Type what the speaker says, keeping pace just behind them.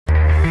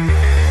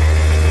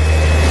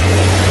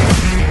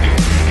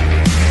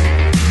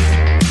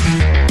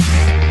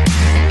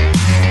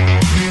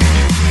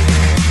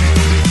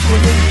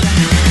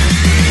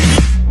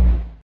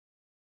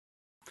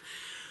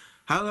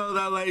Hello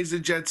there, ladies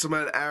and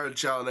gentlemen. Aaron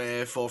Charlton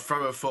here for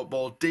Forever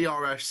Football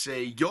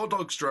DRFC, your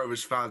Doncaster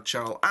Rovers fan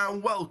channel,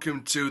 and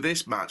welcome to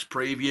this match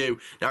preview.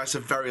 Now, it's a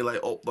very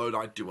late upload.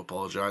 I do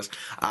apologise,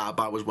 but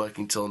I was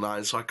working till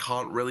 9, so I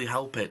can't really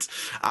help it.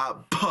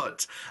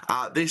 But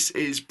this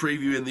is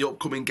previewing the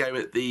upcoming game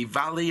at the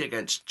Valley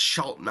against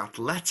Charlton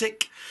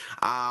Athletic.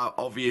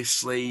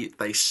 Obviously,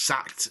 they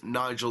sacked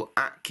Nigel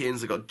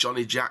Atkins. They got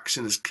Johnnie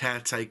Jackson as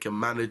caretaker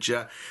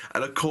manager,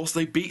 and of course,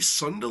 they beat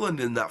Sunderland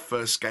in that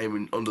first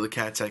game under the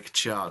caretaker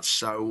charge.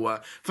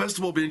 So first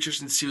of all, it'll be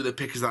interesting to see who they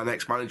pick as their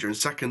next manager, and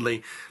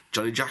secondly,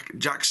 Johnnie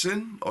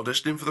Jackson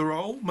auditioning for the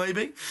role,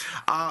 maybe.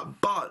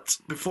 But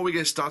before we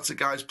get started,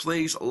 guys,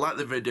 please like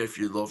the video if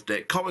you loved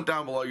it, comment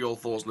down below your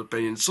thoughts and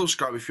opinions,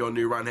 subscribe if you're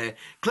new around here,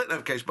 click the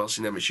notification bell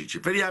so you never miss a future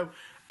video.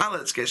 And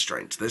let's get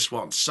straight into this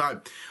one. So,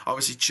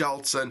 obviously,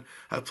 Charlton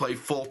have played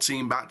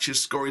 14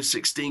 matches, scoring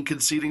 16,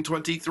 conceding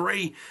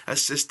 23,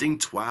 assisting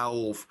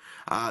 12.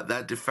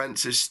 Their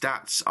defensive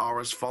stats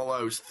are as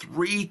follows: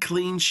 3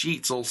 clean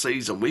sheets all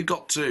season. We've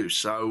got 2,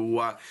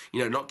 so,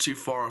 not too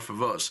far off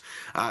of us.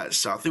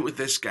 So, I think with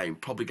this game,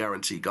 probably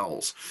guarantee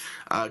goals.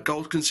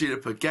 Goals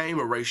conceded per game,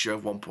 a ratio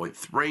of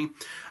 1.3.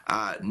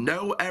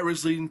 No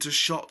errors leading to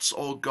shots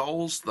or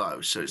goals,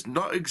 though, so it's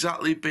not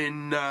exactly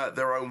been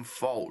their own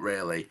fault,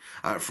 really,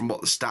 from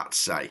what the stats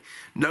say.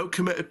 No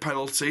committed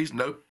penalties,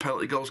 no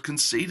penalty goals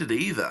conceded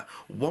either.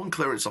 1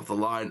 clearance off the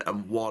line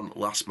and 1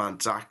 last-man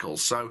tackle.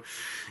 So,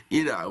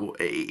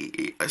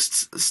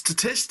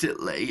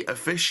 statistically,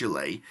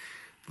 officially,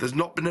 there's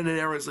not been any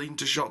errors leading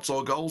to shots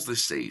or goals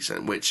this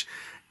season, which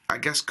I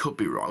guess could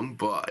be wrong,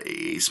 but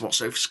it's what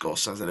SofaScore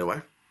says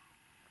anyway.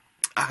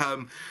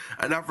 An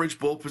average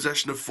ball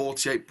possession of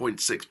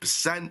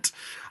 48.6%,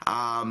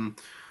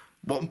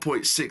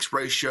 1.6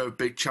 ratio of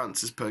big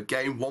chances per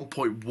game,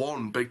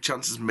 1.1 big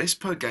chances missed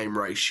per game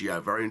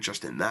ratio, very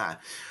interesting there.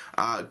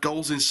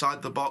 Goals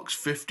inside the box,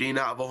 15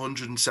 out of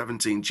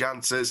 117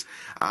 chances.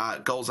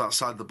 Goals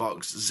outside the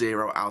box,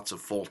 0 out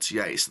of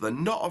 48. So they're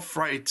not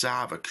afraid to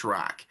have a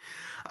crack.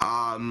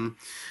 Now,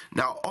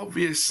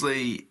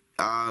 obviously,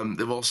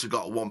 they've also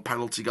got 1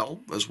 penalty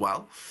goal as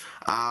well.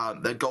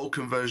 Their goal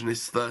conversion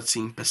is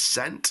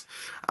 13%,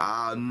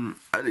 and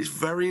it's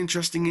very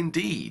interesting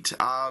indeed.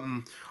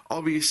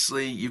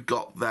 Obviously, you've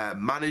got their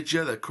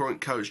manager, their current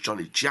coach,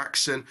 Johnnie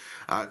Jackson.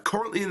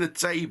 Currently in the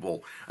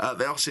table,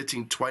 they are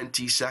sitting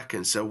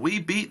 22nd, so we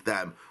beat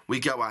them,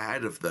 we go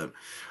ahead of them,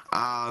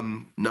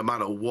 no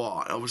matter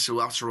what. Obviously,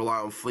 we'll have to rely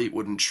on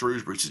Fleetwood and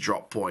Shrewsbury to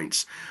drop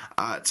points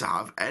to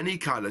have any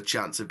kind of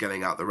chance of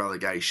getting out the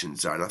relegation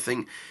zone. I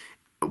think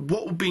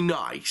what would be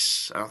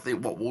nice, and I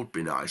think what would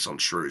be nice on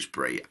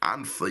Shrewsbury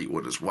and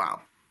Fleetwood as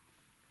well,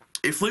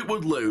 if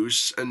Fleetwood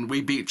lose and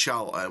we beat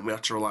Charlton, we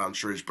have to rely on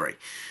Shrewsbury.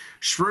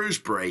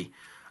 Shrewsbury,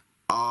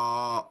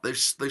 they've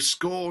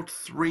scored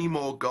 3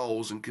 more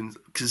goals and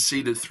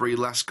conceded 3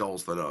 less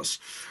goals than us.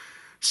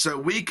 So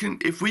we can,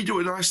 if we do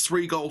a nice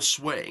 3-goal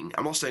swing,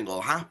 I'm not saying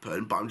it'll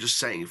happen, but I'm just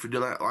saying if we do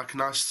like a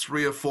nice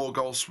 3 or 4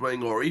 goal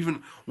swing, or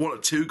even 1 or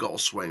 2 goal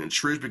swing, and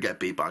Shrewsbury get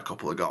beat by a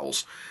couple of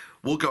goals,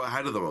 we'll go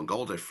ahead of them on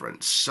goal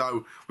difference.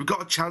 So we've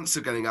got a chance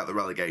of getting out the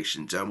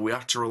relegation zone. We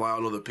have to rely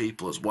on other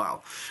people as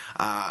well.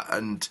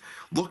 And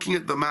looking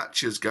at the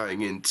matches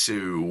going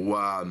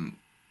into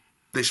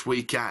this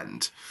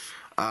weekend,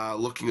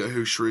 looking at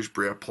who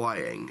Shrewsbury are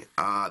playing,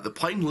 they're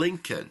playing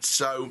Lincoln,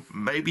 so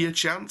maybe a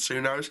chance,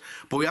 who knows?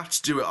 But we have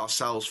to do it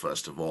ourselves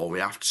first of all. We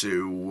have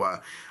to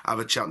have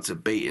a chance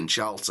of beating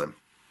Charlton.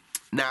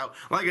 Now,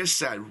 like I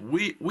said,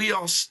 we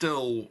are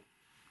still,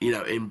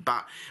 in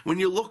back. When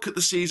you look at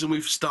the season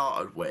we've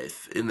started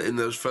with in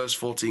those first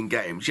 14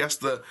 games, yes,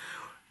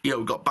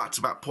 we've got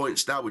back-to-back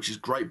points now, which is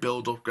great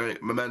build-up,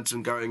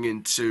 momentum going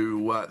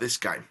into this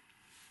game.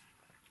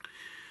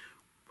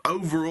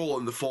 Overall,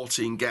 in the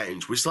 14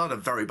 games, we still had a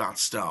very bad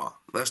start.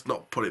 Let's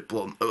not put it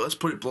blunt. Let's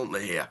put it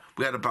bluntly here.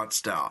 We had a bad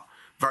start,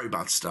 very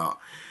bad start.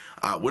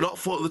 We're not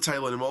fourth of the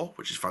table anymore,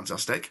 which is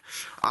fantastic.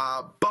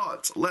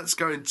 But let's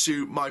go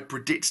into my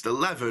predicted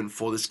 11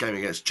 for this game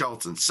against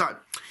Charlton. So,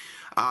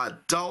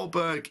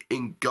 Dahlberg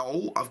in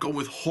goal. I've gone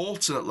with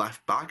Horton at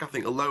left back. I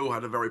think Lowe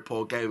had a very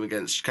poor game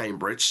against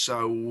Cambridge,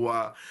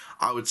 so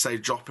I would say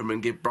drop him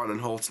and give Brandon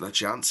Horton a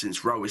chance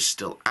since Rowe is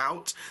still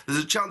out.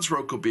 There's a chance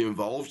Rowe could be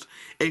involved.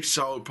 If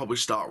so, I'd probably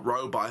start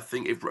Rowe, but I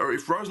think if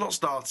Rowe's not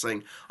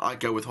starting, I'd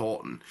go with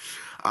Horton.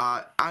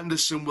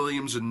 Anderson,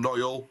 Williams and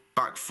Noyle,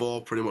 back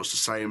 4, pretty much the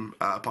same,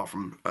 apart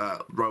from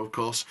Rowe, of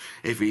course,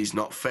 if he's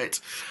not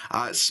fit.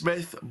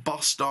 Smith,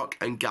 Bostock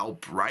and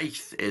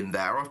Galbraith in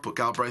there. I've put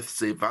Galbraith as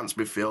the advanced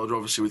midfielder,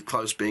 obviously with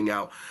Close being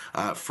out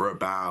for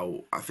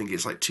about, I think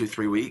it's like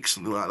 2-3 weeks,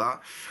 something like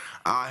that.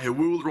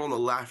 Hewuler on the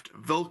left,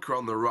 Vilker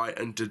on the right,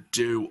 and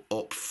Dadu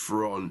up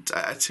front.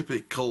 A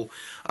typical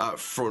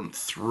front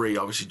 3.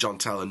 Obviously, John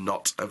Taylor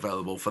not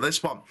available for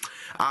this one.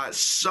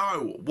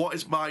 So, what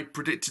is my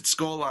predicted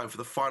scoreline for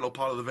the final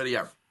part of the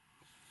video?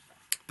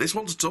 This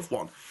one's a tough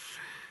one,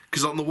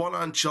 because on the one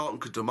hand, Charlton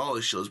could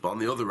demolish us, but on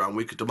the other hand,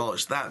 we could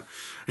demolish them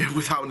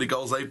with how many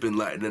goals they've been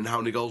letting in and how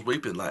many goals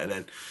we've been letting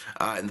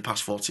in the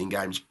past 14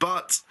 games.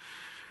 But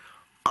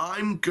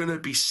I'm going to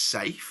be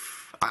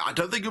safe. I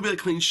don't think it'll be a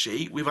clean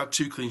sheet. We've had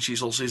 2 clean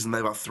sheets all season.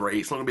 They've had 3.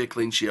 It's not going to be a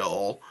clean sheet at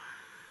all.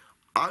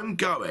 I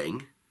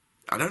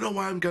don't know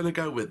why I'm going to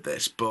go with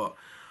this, but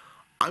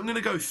I'm going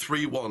to go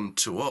 3-1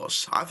 to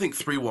us. I think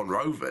 3-1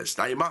 Rovers.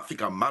 Now, you might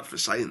think I'm mad for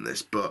saying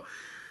this, but,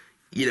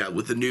 you know,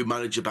 with the new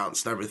manager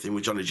bounce and everything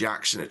with Johnnie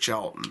Jackson at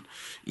Charlton,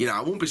 you know,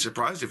 I won't be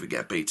surprised if we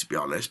get beat, to be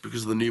honest,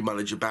 because of the new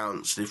manager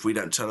bounce and if we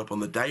don't turn up on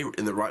the day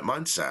in the right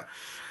mindset.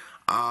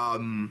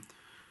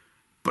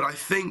 But I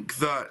think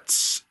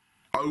that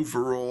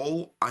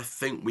overall, I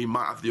think we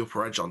might have the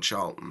upper edge on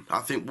Charlton. I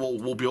think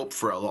we'll be up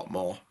for it a lot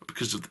more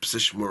because of the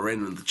position we're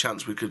in and the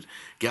chance we could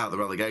get out of the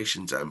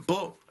relegation zone.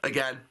 But,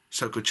 again,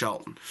 so could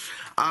Charlton.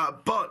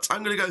 But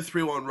I'm going to go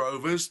 3-1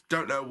 Rovers.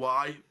 Don't know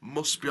why.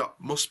 Must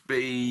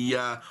be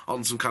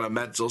on some kind of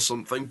meds or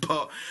something.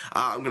 But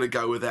I'm going to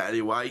go with it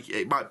anyway.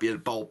 It might be a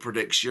bold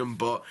prediction,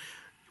 but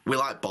we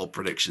like bold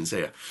predictions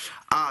here.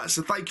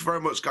 So thank you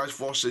very much, guys,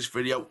 for watching this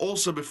video.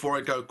 Also, before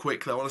I go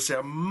quickly, I want to say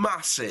a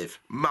massive,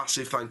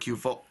 massive thank you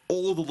for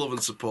all the love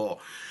and support.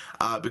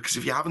 Because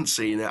if you haven't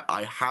seen it,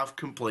 I have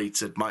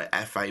completed my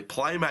FA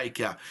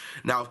Playmaker.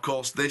 Now, of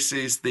course, this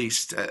is the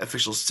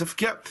official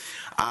certificate,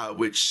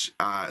 which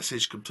says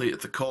you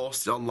completed the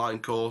course, the online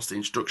course, the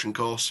instruction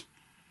course.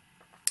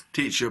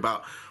 Teach you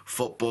about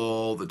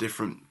football, the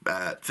different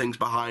things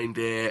behind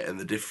it, and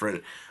the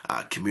different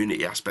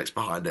community aspects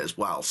behind it as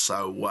well.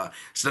 So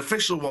it's an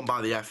official one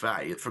by the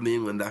FA, from the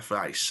England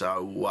FA.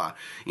 So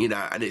you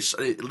know, and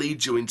it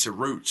leads you into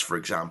routes, for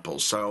example.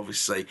 So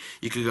obviously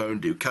you could go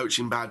and do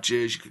coaching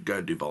badges, you could go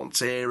and do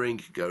volunteering,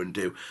 you could go and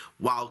do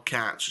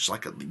Wildcats, which is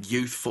like a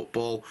youth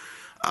football.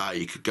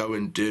 You could go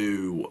and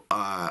do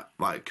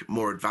like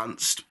more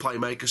advanced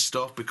playmaker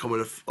stuff, becoming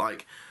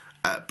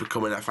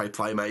an FA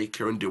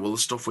Playmaker and do all the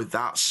stuff with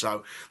that.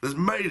 So there's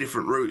many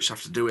different routes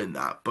after doing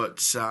that,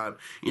 but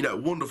you know,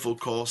 wonderful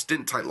course,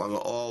 didn't take long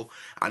at all,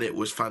 and it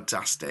was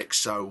fantastic.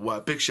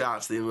 So big shout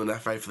out to the England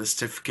FA for the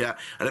certificate,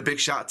 and a big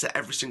shout out to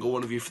every single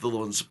one of you for the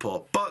love and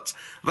support. But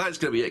that's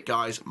going to be it,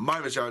 guys. My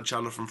name is Aaron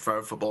Chandler from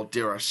Forever Football,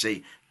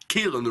 DRFC,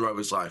 Keelan the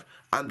Rovers Live,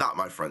 and that,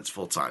 my friends,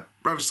 full time.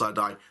 Rovers Till I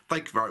Die,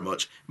 thank you very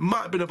much.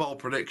 Might have been a bold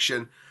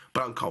prediction,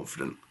 but I'm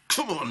confident.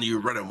 Come on, you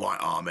red and white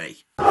army.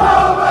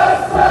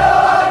 Rovers Till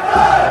I Die!